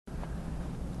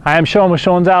Hi, I'm Sean with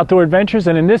Sean's Outdoor Adventures,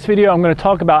 and in this video I'm going to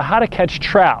talk about how to catch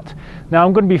trout. Now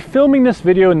I'm going to be filming this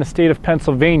video in the state of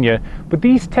Pennsylvania, but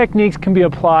these techniques can be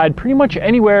applied pretty much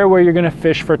anywhere where you're going to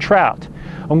fish for trout.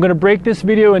 I'm going to break this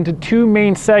video into two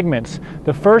main segments.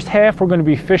 The first half we're going to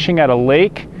be fishing at a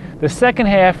lake. The second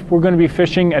half we're going to be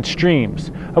fishing at streams.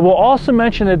 I will also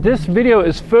mention that this video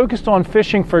is focused on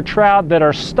fishing for trout that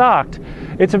are stocked.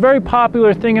 It's a very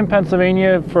popular thing in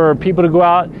Pennsylvania for people to go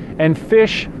out and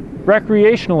fish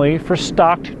recreationally for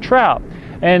stocked trout,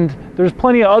 and there's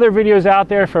plenty of other videos out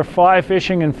there for fly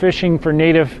fishing and fishing for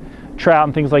native trout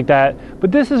and things like that,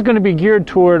 but this is going to be geared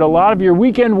toward a lot of your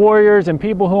weekend warriors and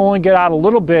people who only get out a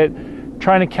little bit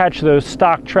trying to catch those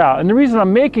stocked trout. And the reason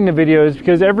I'm making the video is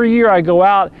because every year I go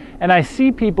out and I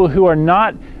see people who are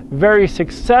not very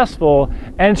successful,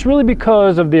 and it's really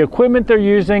because of the equipment they're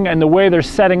using and the way they're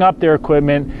setting up their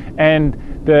equipment and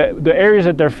the areas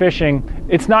that they're fishing.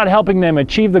 It's not helping them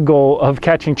achieve the goal of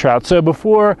catching trout. So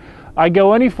before I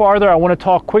go any farther, I want to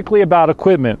talk quickly about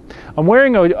equipment. I'm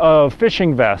wearing a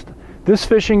fishing vest. This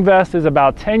fishing vest is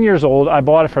about 10 years old. I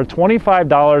bought it for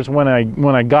 $25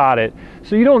 when I got it.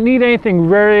 So you don't need anything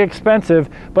very expensive,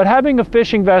 but having a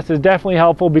fishing vest is definitely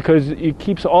helpful because it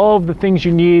keeps all of the things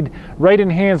you need right in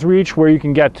hand's reach where you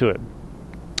can get to it.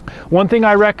 One thing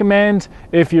I recommend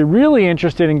if you're really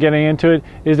interested in getting into it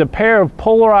is a pair of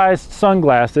polarized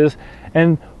sunglasses.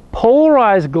 And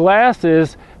polarized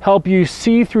glasses help you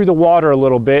see through the water a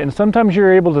little bit, and sometimes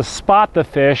you're able to spot the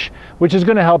fish, which is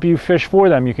going to help you fish for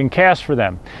them. You can cast for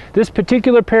them. This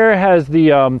particular pair has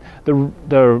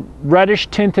the reddish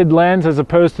tinted lens as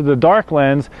opposed to the dark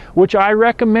lens, which I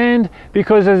recommend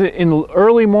because in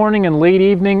early morning and late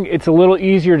evening it's a little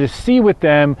easier to see with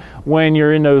them when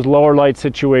you're in those lower light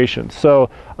situations. So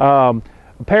a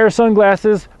pair of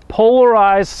sunglasses,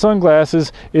 polarized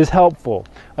sunglasses, is helpful.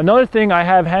 Another thing I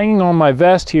have hanging on my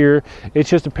vest here, it's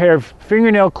just a pair of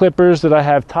fingernail clippers that I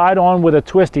have tied on with a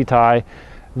twisty tie.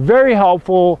 Very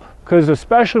helpful because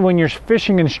especially when you're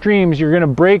fishing in streams, you're going to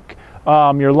break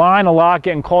your line a lot,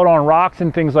 getting caught on rocks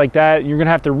and things like that. You're going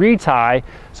to have to retie,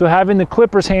 so having the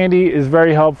clippers handy is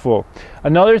very helpful.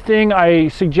 Another thing I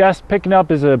suggest picking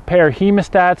up is a pair of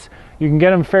hemostats. You can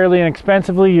get them fairly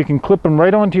inexpensively. You can clip them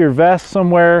right onto your vest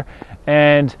somewhere,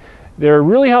 and they're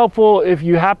really helpful if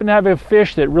you happen to have a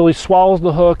fish that really swallows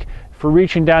the hook for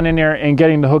reaching down in there and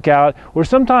getting the hook out. Or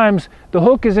sometimes the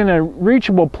hook is in a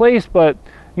reachable place, but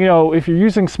you know, if you're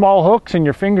using small hooks and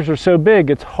your fingers are so big,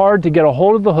 it's hard to get a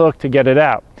hold of the hook to get it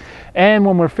out. And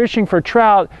when we're fishing for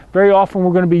trout, very often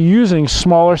we're going to be using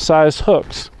smaller size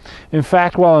hooks. In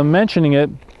fact, while I'm mentioning it,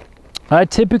 I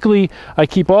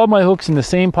keep all my hooks in the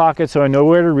same pocket so I know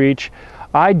where to reach.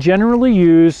 I generally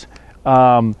use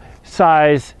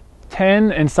size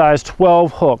 10 and size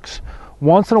 12 hooks.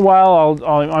 Once in a while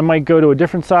I might go to a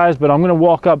different size, but I'm going to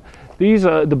walk up. These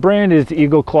the brand is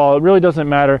Eagle Claw. It really doesn't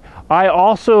matter. I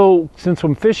also, since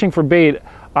I'm fishing for bait,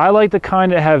 I like the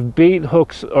kind that have bait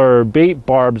hooks or bait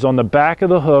barbs on the back of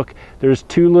the hook. There's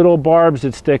two little barbs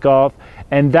that stick off,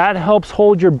 and that helps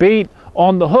hold your bait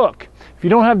on the hook. If you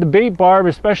don't have the bait barb,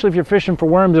 especially if you're fishing for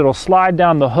worms, it'll slide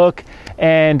down the hook,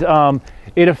 and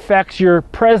it affects your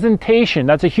presentation.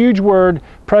 That's a huge word,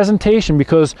 presentation,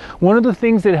 because one of the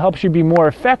things that helps you be more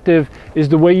effective is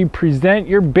the way you present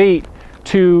your bait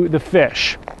to the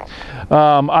fish.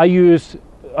 I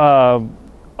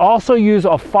also use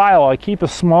a file. I keep a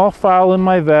small file in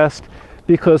my vest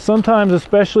because sometimes,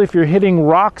 especially if you're hitting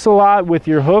rocks a lot with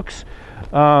your hooks,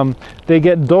 they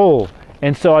get dull.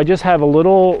 And so I just have a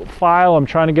little file. I'm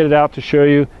trying to get it out to show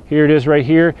you. Here it is right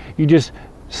here. You just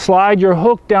slide your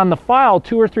hook down the file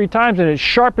 2 or 3 times and it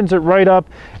sharpens it right up,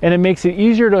 and it makes it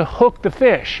easier to hook the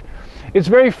fish. It's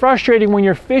very frustrating when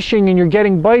you're fishing and you're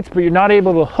getting bites but you're not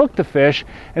able to hook the fish,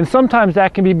 and sometimes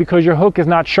that can be because your hook is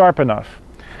not sharp enough.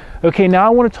 Okay, now I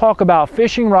want to talk about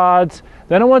fishing rods,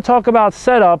 then I want to talk about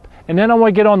setup, and then I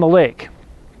want to get on the lake.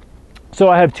 So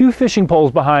I have 2 fishing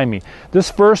poles behind me.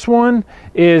 This first one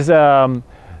is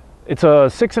it's a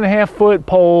 6.5 foot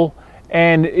pole,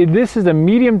 and this is a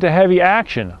medium to heavy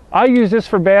action. I use this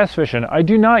for bass fishing. I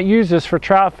do not use this for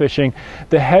trout fishing.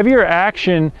 The heavier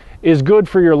action is good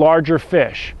for your larger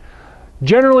fish.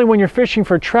 Generally, when you're fishing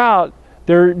for trout,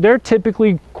 they're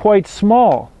typically quite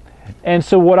small. And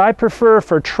so what I prefer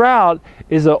for trout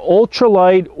is an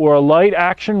ultralight or a light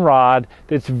action rod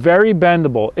that's very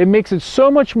bendable. It makes it so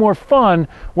much more fun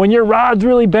when your rod's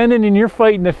really bending and you're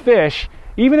fighting the fish,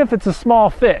 even if it's a small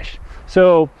fish.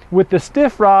 So with the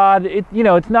stiff rod,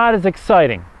 it's not as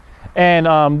exciting.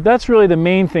 And that's really the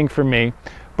main thing for me.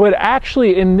 But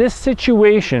actually in this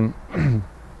situation,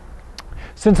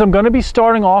 since I'm going to be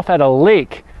starting off at a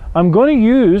lake, I'm going to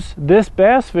use this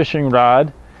bass fishing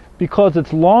rod because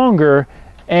it's longer,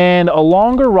 and a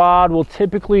longer rod will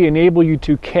typically enable you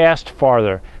to cast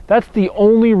farther. That's the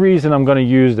only reason I'm going to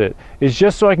use it, is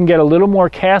just so I can get a little more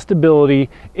castability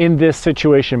in this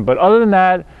situation. But other than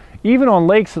that, even on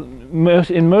lakes,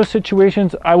 in most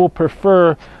situations, I will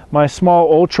prefer my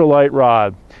small ultralight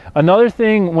rod. Another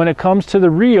thing when it comes to the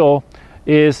reel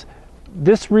is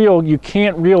this reel, you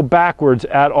can't reel backwards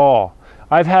at all.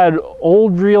 I've had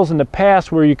old reels in the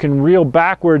past where you can reel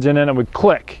backwards and then it would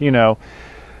click, you know.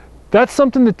 That's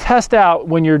something to test out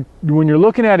when you're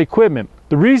looking at equipment.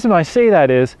 The reason I say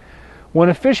that is when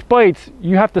a fish bites,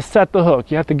 you have to set the hook.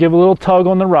 You have to give a little tug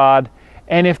on the rod,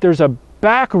 and if there's a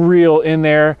back reel in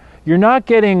there, you're not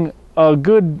getting a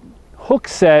good hook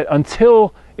set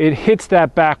until it hits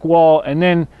that back wall, and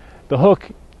then the hook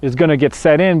is going to get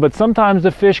set in. But sometimes the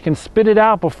fish can spit it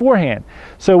out beforehand.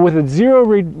 So with a zero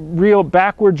reel,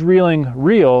 backwards reeling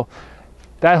reel,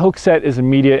 that hook set is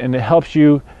immediate, and it helps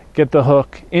you get the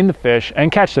hook in the fish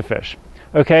and catch the fish.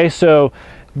 Okay, so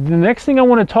the next thing I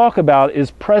want to talk about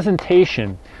is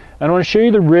presentation. I want to show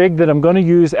you the rig that I'm going to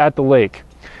use at the lake.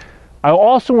 I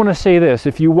also want to say this: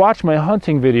 if you watch my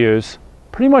hunting videos,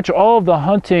 pretty much all of the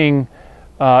hunting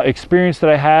experience that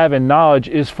I have and knowledge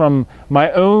is from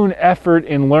my own effort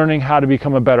in learning how to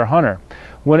become a better hunter.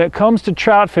 When it comes to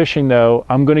trout fishing, though,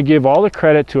 I'm going to give all the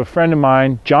credit to a friend of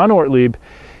mine, John Ortlieb.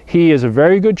 He is a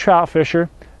very good trout fisher,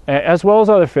 as well as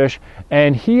other fish,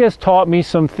 and he has taught me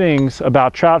some things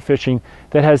about trout fishing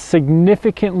that has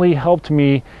significantly helped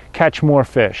me catch more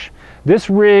fish.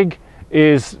 This rig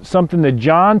is something that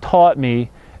John taught me,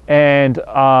 and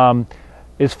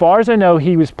as far as I know,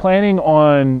 he was planning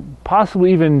on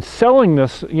possibly even selling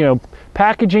this, you know,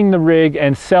 packaging the rig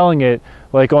and selling it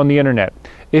like on the internet.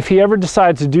 If he ever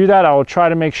decides to do that, I will try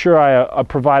to make sure I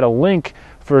provide a link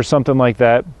for something like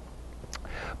that.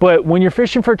 But when you're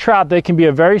fishing for trout, they can be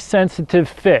a very sensitive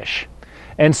fish.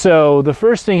 And so the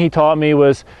first thing he taught me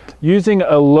was using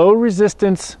a low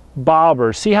resistance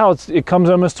bobber. See how it comes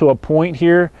almost to a point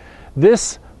here?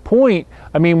 This point,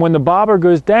 I mean, when the bobber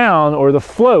goes down, or the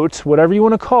float, whatever you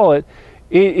want to call it,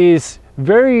 it is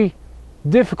very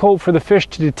difficult for the fish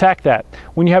to detect that.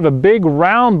 When you have a big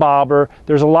round bobber,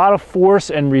 there's a lot of force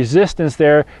and resistance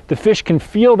there. The fish can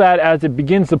feel that as it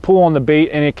begins to pull on the bait,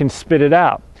 and it can spit it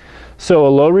out. So a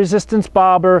low resistance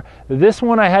bobber. This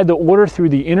one I had to order through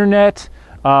the internet.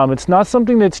 It's not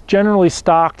something that's generally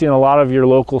stocked in a lot of your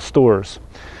local stores.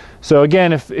 So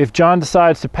again, if John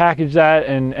decides to package that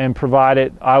and provide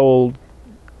it, I will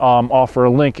offer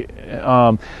a link.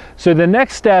 So the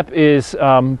next step is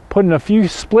putting a few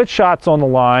split shots on the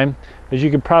line, as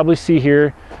you can probably see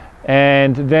here,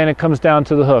 and then it comes down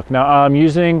to the hook. Now I'm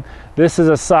using, this is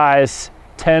a size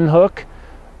 10 hook.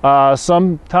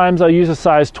 Sometimes I'll use a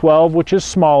size 12, which is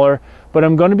smaller, but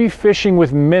I'm going to be fishing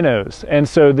with minnows, and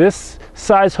so this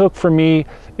size hook for me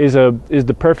is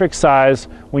the perfect size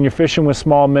when you're fishing with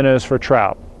small minnows for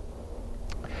trout.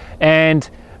 And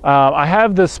I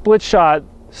have the split shot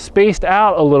spaced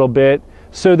out a little bit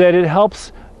so that it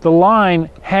helps the line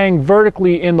hang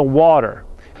vertically in the water.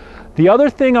 The other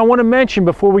thing I want to mention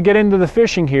before we get into the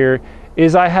fishing here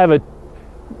is I have a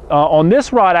on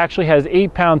this rod actually has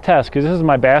 8-pound test, because this is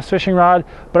my bass fishing rod,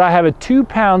 but I have a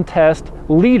 2-pound test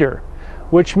leader,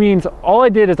 which means all I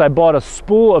did is I bought a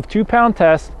spool of 2-pound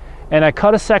test, and I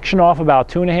cut a section off about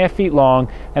 2.5 feet long,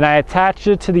 and I attached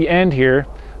it to the end here.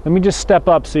 Let me just step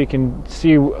up so you can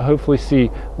see, hopefully see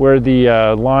where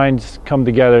the lines come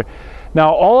together.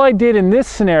 Now all I did in this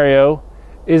scenario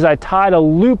is I tied a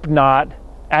loop knot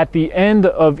at the end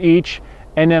of each,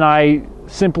 and then I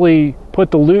simply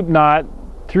put the loop knot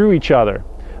through each other.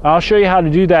 I'll show you how to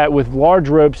do that with large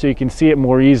rope so you can see it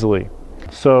more easily.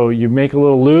 So you make a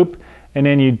little loop, and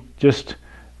then you just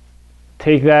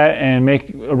take that and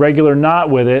make a regular knot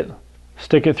with it,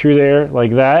 stick it through there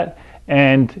like that,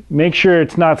 and make sure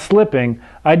it's not slipping.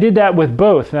 I did that with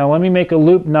both. Now let me make a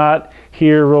loop knot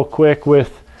here real quick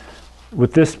with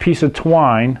this piece of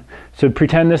twine. So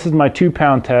pretend this is my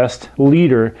 2-pound test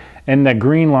leader, and that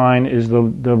green line is the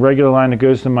regular line that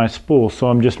goes to my spool. So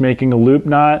I'm just making a loop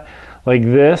knot like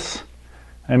this,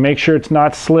 and make sure it's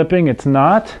not slipping. It's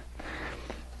not.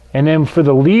 And then for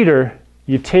the leader,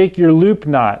 you take your loop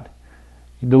knot,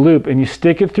 the loop, and you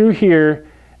stick it through here,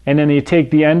 and then you take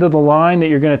the end of the line that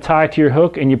you're going to tie to your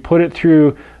hook, and you put it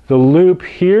through the loop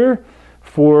here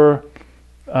for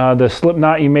the slip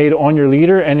knot you made on your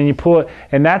leader, and then you pull it.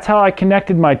 And that's how I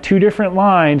connected my 2 different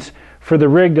lines for the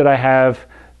rig that I have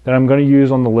that I'm going to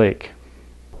use on the lake.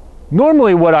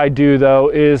 Normally what I do, though,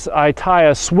 is I tie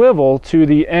a swivel to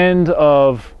the end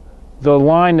of the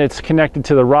line that's connected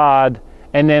to the rod,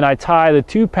 and then I tie the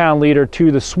 2-pound leader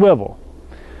to the swivel.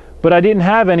 but I didn't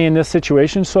have any in this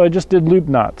situation, so I just did loop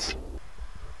knots.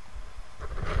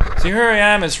 So here I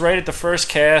am, it's right at the first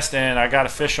cast, and I got a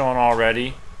fish on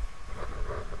already.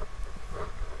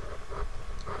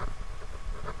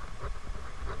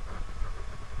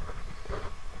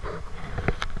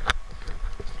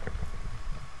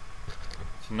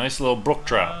 It's a nice little brook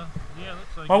trout.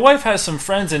 My wife has some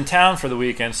friends in town for the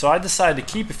weekend, so I decided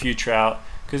to keep a few trout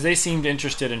because they seemed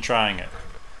interested in trying it.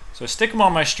 So stick them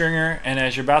on my stringer, and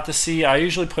as you're about to see, I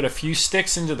usually put a few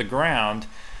sticks into the ground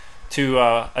to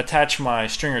attach my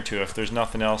stringer to if there's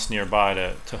nothing else nearby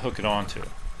to hook it onto.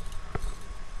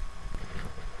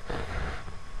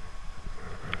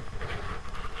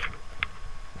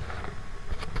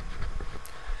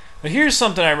 Now here's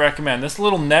something I recommend. This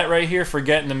little net right here for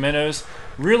getting the minnows,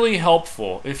 really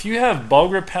helpful. If you have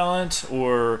bug repellent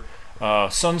or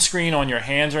sunscreen on your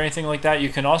hands or anything like that, you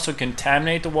can also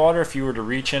contaminate the water if you were to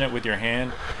reach in it with your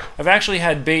hand. I've actually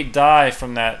had bait die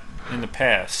from that in the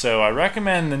past, so I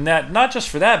recommend the net, not just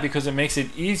for that, because it makes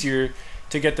it easier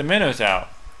to get the minnows out.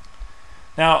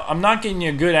 Now I'm not getting you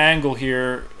a good angle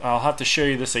here, I'll have to show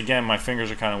you this again, my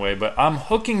fingers are kind of way, but I'm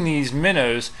hooking these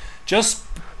minnows just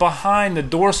behind the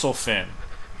dorsal fin.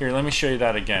 Here, let me show you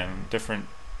that again, different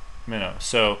minnow.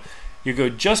 So you go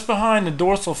just behind the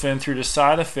dorsal fin through the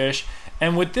side of the fish,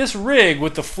 and with this rig,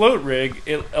 with the float rig,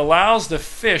 it allows the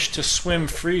fish to swim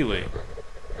freely.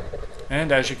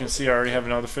 And as you can see, I already have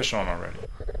another fish on already.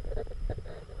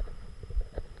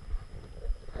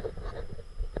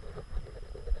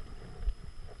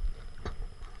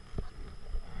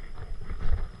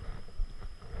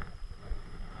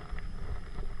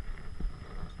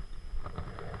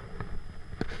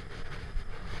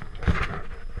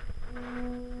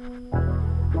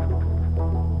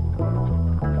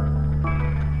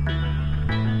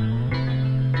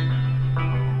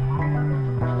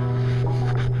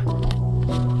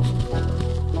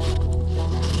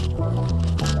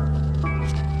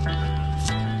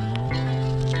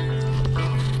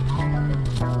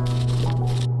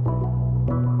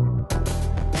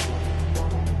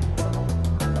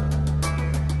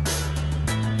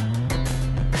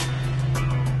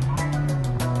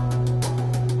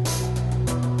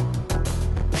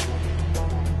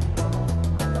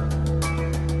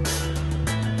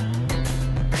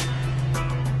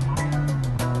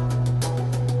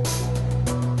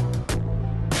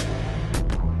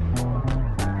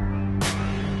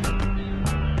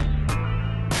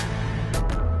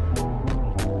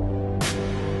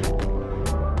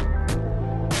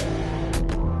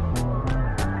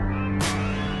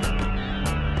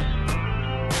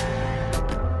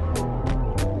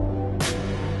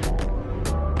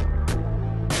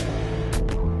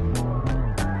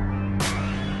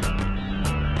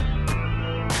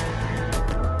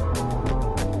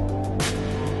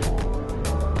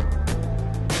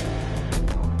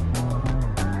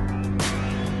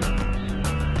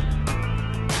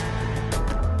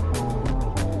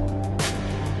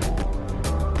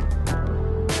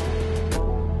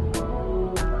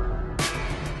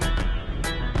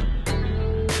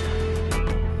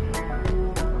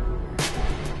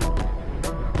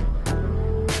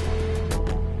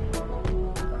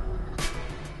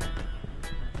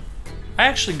 I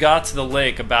actually got to the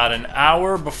lake about an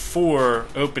hour before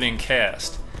opening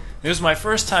cast. It was my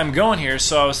first time going here,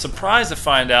 so I was surprised to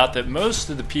find out that most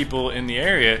of the people in the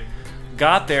area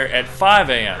got there at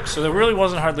 5 a.m. So there really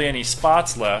wasn't hardly any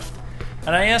spots left.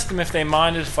 And I asked them if they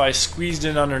minded if I squeezed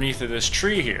in underneath of this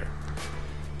tree here.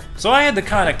 So I had to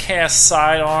kind of cast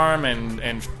sidearm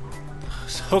and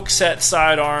hook set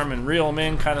sidearm and reel them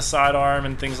in kind of sidearm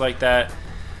and things like that.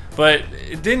 But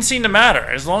it didn't seem to matter.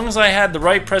 As long as I had the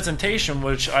right presentation,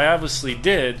 which I obviously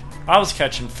did, I was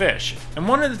catching fish. And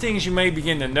one of the things you may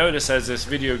begin to notice as this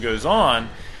video goes on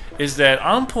is that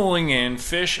I'm pulling in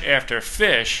fish after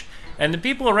fish, and the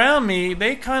people around me,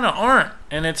 they kind of aren't.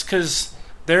 And it's because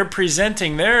they're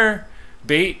presenting their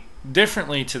bait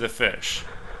differently to the fish.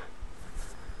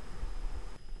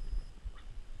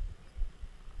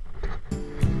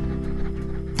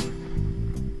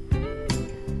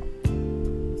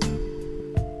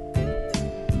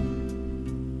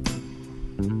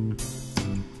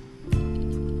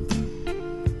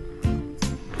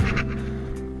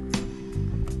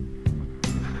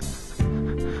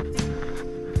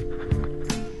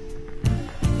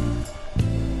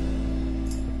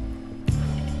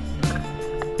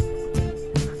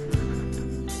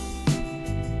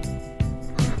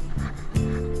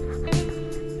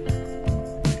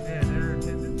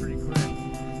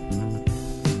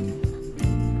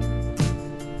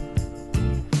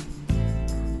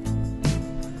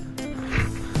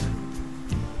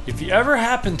 you ever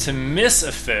happen to miss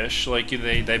a fish, like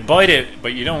they bite it,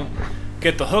 but you don't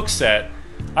get the hook set,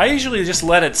 I usually just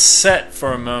let it set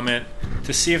for a moment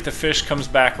to see if the fish comes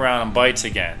back around and bites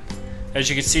again. As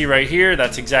you can see right here,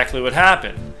 that's exactly what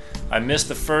happened. I missed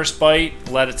the first bite,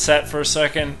 let it set for a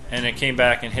second, and it came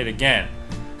back and hit again.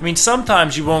 I mean,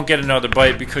 sometimes you won't get another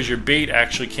bite because your bait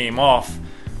actually came off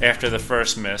after the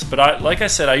first miss. But like I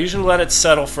said, I usually let it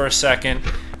settle for a second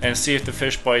and see if the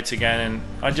fish bites again. And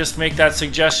I just make that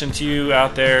suggestion to you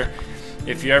out there.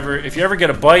 If you ever get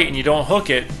a bite and you don't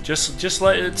hook it, just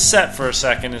let it set for a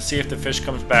second and see if the fish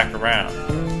comes back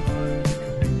around.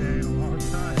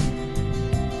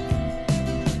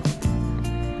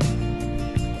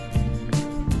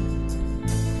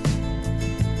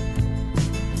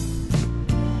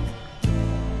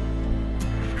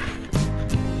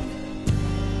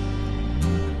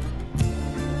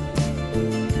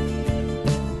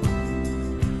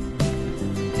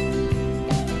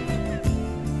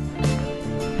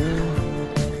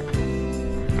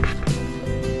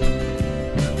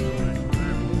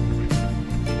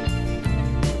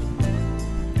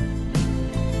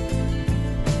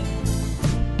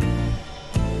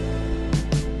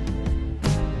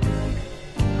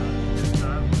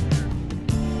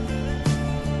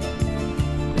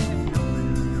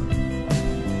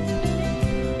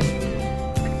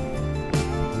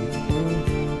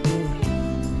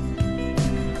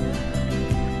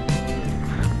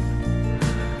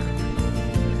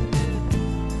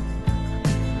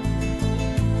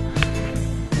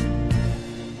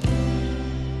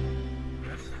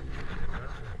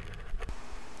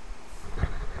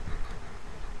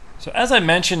 So as I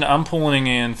mentioned, I'm pulling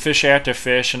in fish after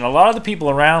fish, and a lot of the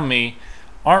people around me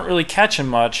aren't really catching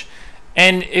much.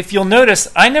 And if you'll notice,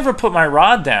 I never put my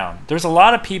rod down. There's a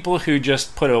lot of people who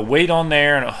just put a weight on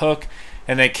there and a hook,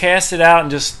 and they cast it out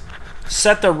and just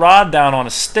set their rod down on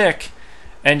a stick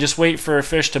and just wait for a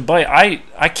fish to bite.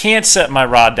 I can't set my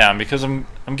rod down because I'm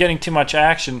getting too much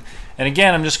action. And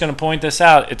again, I'm just going to point this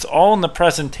out. It's all in the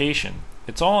presentation.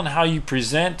 It's all in how you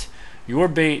present your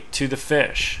bait to the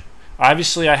fish.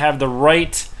 Obviously, I have the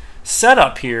right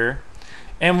setup here,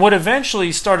 and what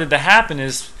eventually started to happen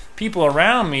is people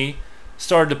around me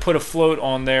started to put a float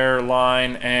on their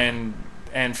line and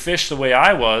fish the way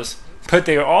I was, but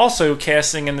they were also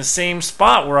casting in the same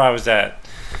spot where I was at,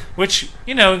 which,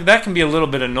 you know, that can be a little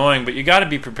bit annoying, but you got to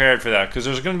be prepared for that because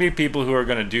there's going to be people who are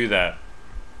going to do that.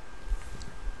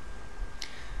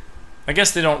 I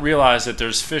guess they don't realize that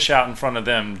there's fish out in front of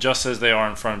them just as they are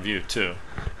in front of you too.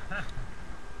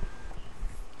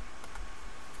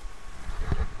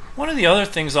 One of the other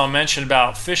things I'll mention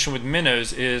about fishing with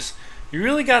minnows is you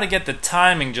really got to get the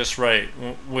timing just right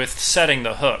with setting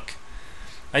the hook.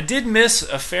 I did miss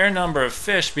a fair number of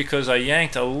fish because I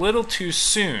yanked a little too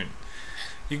soon.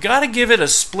 You got to give it a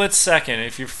split second.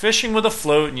 If you're fishing with a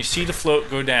float and you see the float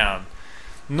go down,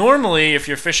 normally if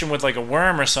you're fishing with like a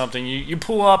worm or something, you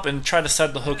pull up and try to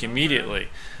set the hook immediately.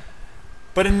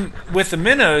 But with the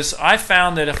minnows, I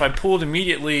found that if I pulled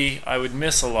immediately, I would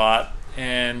miss a lot,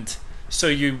 and so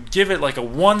you give it like a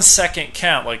 1 second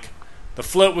count, like the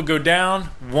float would go down,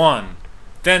 1,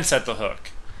 then set the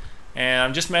hook. And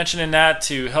I'm just mentioning that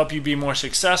to help you be more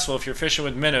successful if you're fishing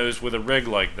with minnows with a rig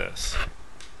like this.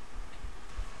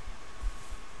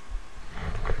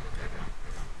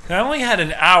 Now, I only had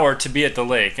an hour to be at the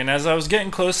lake, and as I was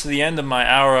getting close to the end of my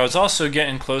hour, I was also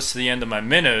getting close to the end of my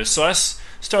minnows, so I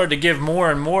started to give more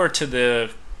and more to the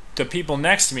people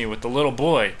next to me with the little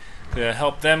boy, to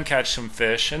help them catch some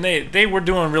fish, and they were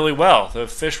doing really well. The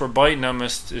fish were biting them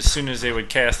as soon as they would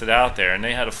cast it out there, and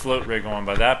they had a float rig on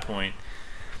by that point.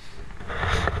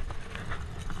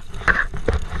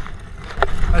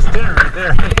 That's dinner right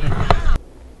there.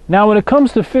 Now when it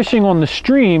comes to fishing on the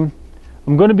stream,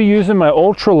 I'm going to be using my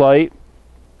ultralight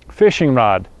fishing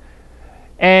rod,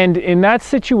 and in that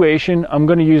situation I'm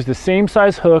going to use the same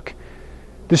size hook.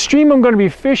 The stream I'm going to be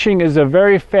fishing is a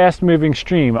very fast moving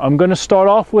stream. I'm going to start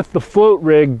off with the float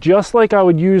rig just like I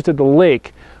would use at the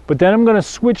lake, but then I'm going to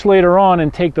switch later on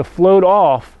and take the float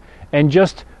off and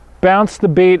just bounce the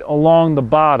bait along the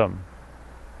bottom.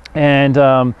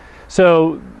 And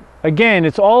so again,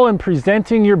 it's all in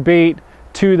presenting your bait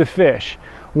to the fish.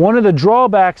 One of the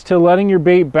drawbacks to letting your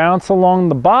bait bounce along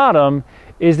the bottom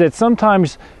is that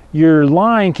sometimes your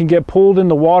line can get pulled in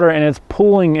the water and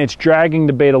it's dragging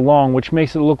the bait along, which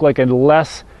makes it look like a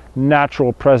less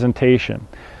natural presentation.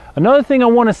 Another thing I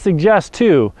want to suggest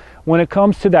too, when it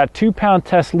comes to that 2-pound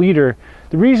test leader,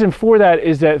 the reason for that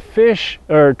is that fish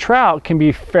or trout can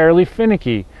be fairly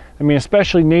finicky. I mean,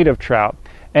 especially native trout.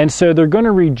 And so they're going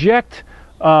to reject,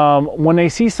 when they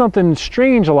see something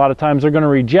strange, a lot of times they're going to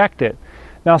reject it.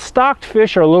 Now, stocked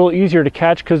fish are a little easier to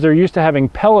catch because they're used to having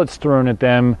pellets thrown at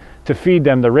them to feed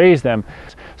them, to raise them.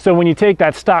 So when you take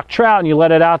that stocked trout and you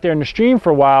let it out there in the stream for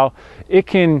a while, it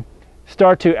can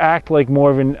start to act like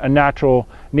more of a natural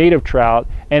native trout,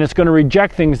 and it's going to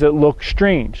reject things that look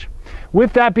strange.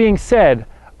 With that being said,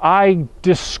 I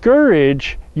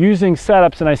discourage using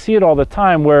setups, and I see it all the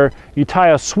time, where you tie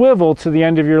a swivel to the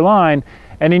end of your line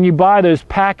and then you buy those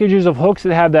packages of hooks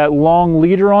that have that long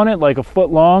leader on it, like a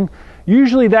foot long.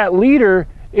 Usually that leader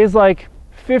is like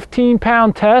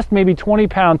 15-pound test, maybe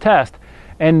 20-pound test,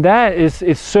 and that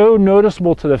is so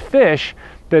noticeable to the fish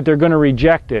that they're going to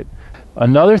reject it.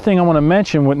 Another thing I want to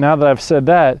mention, now that I've said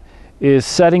that, is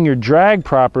setting your drag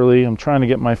properly. I'm trying to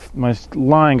get my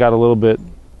line got a little bit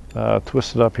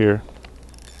twisted up here.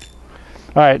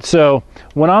 All right, so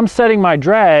when I'm setting my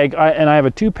drag and I have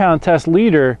a 2-pound test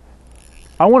leader,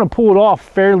 I want to pull it off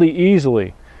fairly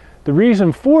easily. The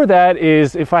reason for that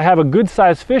is if I have a good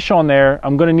sized fish on there,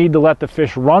 I'm going to need to let the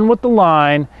fish run with the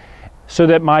line so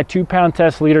that my 2-pound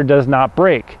test leader does not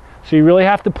break. So you really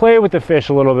have to play with the fish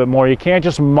a little bit more. You can't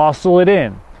just muscle it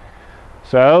in.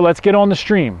 So let's get on the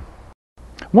stream.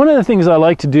 One of the things I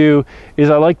like to do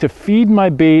is I like to feed my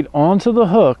bait onto the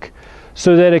hook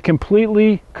so that it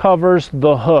completely covers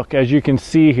the hook, as you can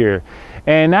see here.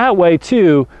 And that way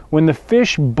too, when the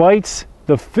fish bites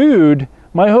the food,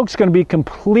 my hook's going to be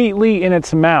completely in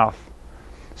its mouth.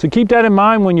 So keep that in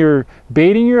mind when you're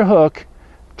baiting your hook.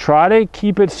 Try to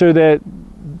keep it so that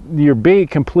your bait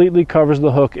completely covers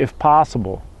the hook if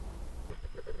possible.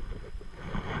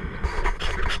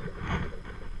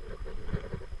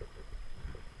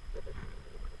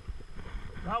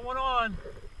 Got one on.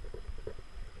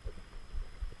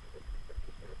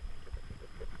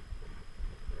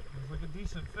 Looks like a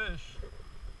decent fish.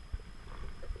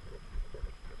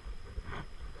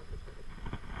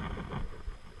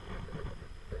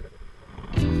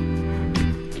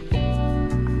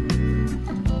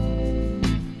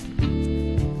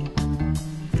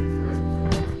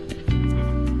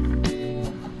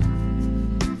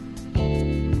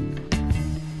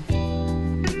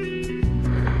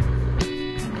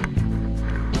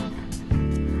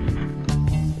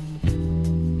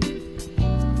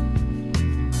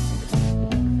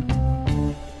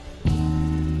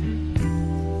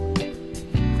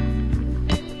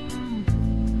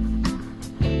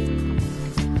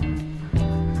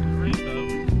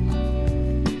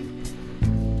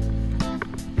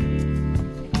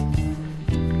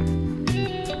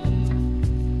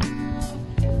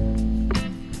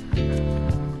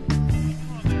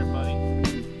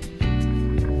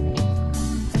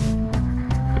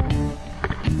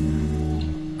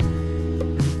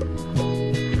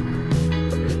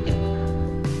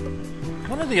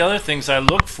 One of the other things I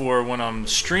look for when I'm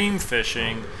stream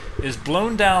fishing is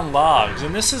blown down logs,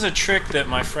 and this is a trick that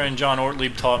my friend John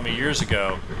Ortlieb taught me years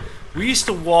ago. We used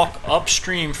to walk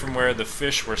upstream from where the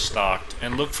fish were stocked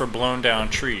and look for blown down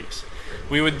trees.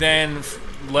 We would then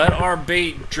let our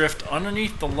bait drift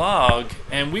underneath the log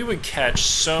and we would catch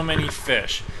so many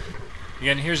fish.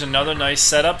 Again, here's another nice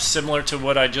setup similar to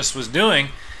what I just was doing,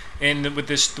 and with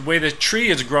this, the way the tree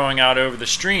is growing out over the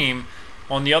stream,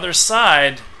 on the other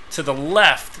side to the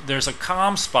left there's a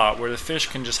calm spot where the fish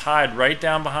can just hide right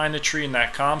down behind the tree in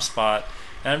that calm spot,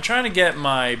 and I'm trying to get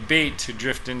my bait to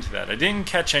drift into that. I didn't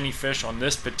catch any fish on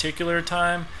this particular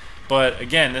time, but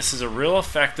again, this is a real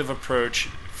effective approach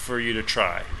for you to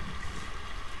try.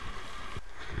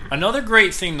 Another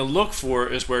great thing to look for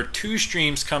is where two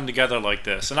streams come together like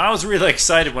this, and I was really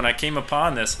excited when I came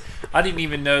upon this. I didn't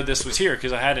even know this was here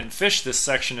because I hadn't fished this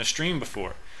section of stream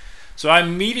before. So I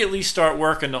immediately start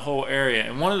working the whole area,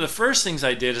 and one of the first things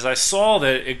I did is I saw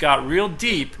that it got real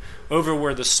deep over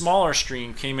where the smaller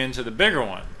stream came into the bigger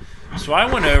one. So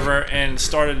I went over and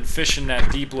started fishing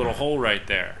that deep little hole right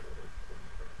there.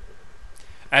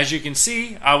 As you can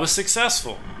see, I was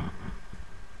successful.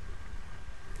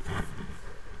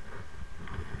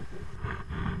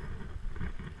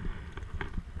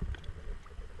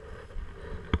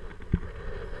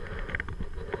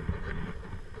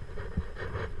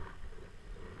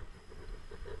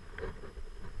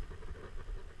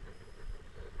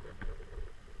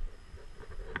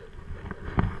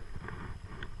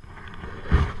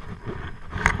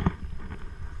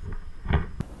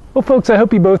 Well folks, I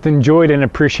hope you both enjoyed and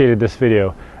appreciated this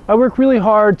video. I work really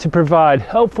hard to provide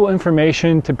helpful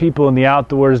information to people in the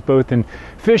outdoors, both in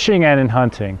fishing and in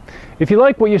hunting. If you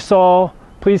like what you saw,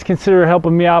 please consider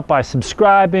helping me out by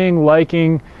subscribing,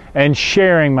 liking, and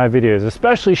sharing my videos.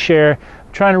 Especially share.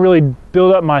 I'm trying to really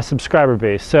build up my subscriber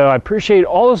base. So I appreciate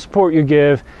all the support you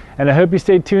give, and I hope you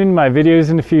stay tuned to my videos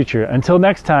in the future. Until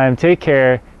next time, take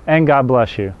care, and God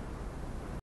bless you.